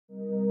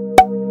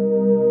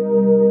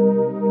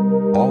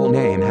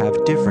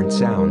with different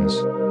sounds.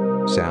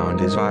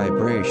 Sound is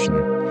vibration.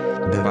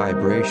 The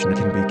vibration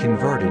can be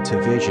converted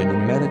to vision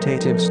in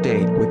meditative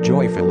state with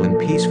joyful and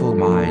peaceful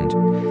mind.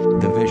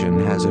 The vision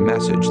has a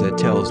message that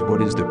tells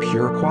what is the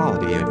pure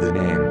quality of the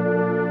name.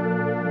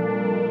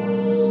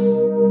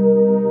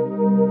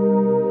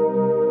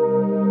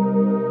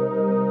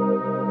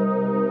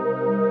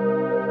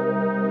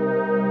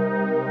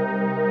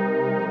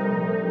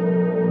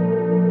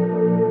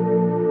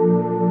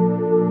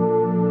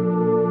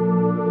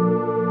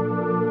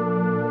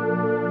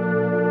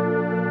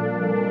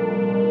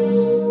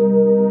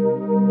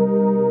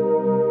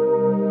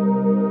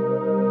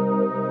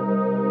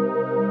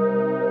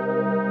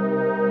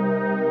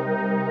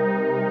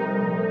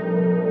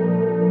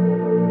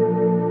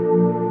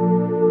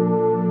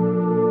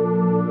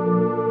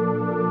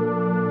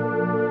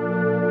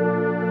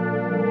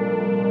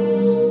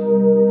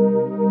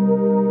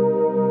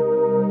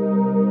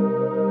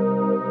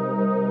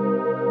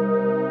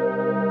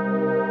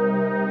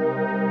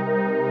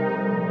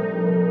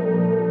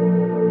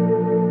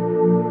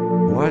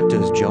 What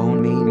does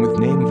Joan mean with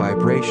name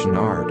vibration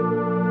art?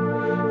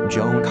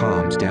 Joan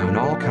calms down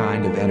all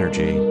kind of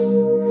energy.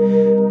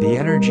 The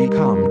energy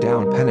calm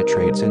down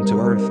penetrates into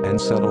earth and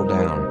settle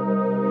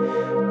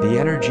down. The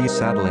energy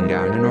settling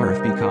down in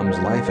earth becomes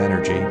life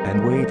energy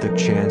and wait the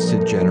chance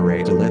to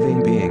generate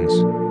living beings.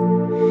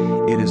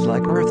 It is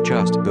like earth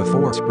just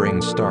before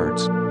spring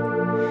starts.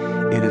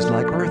 It is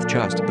like earth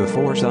just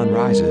before sun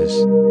rises.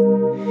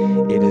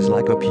 It is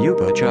like a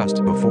pupa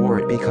just before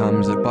it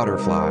becomes a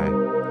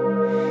butterfly.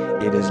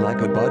 It is like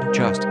a bud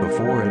just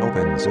before it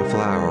opens a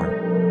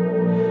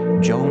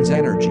flower. Joan's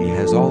energy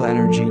has all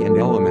energy and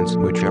elements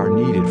which are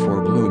needed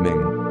for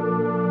blooming.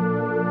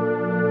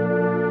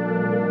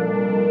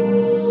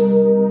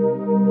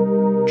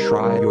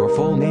 Try your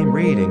full name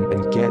reading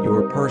and get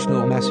your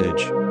personal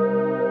message.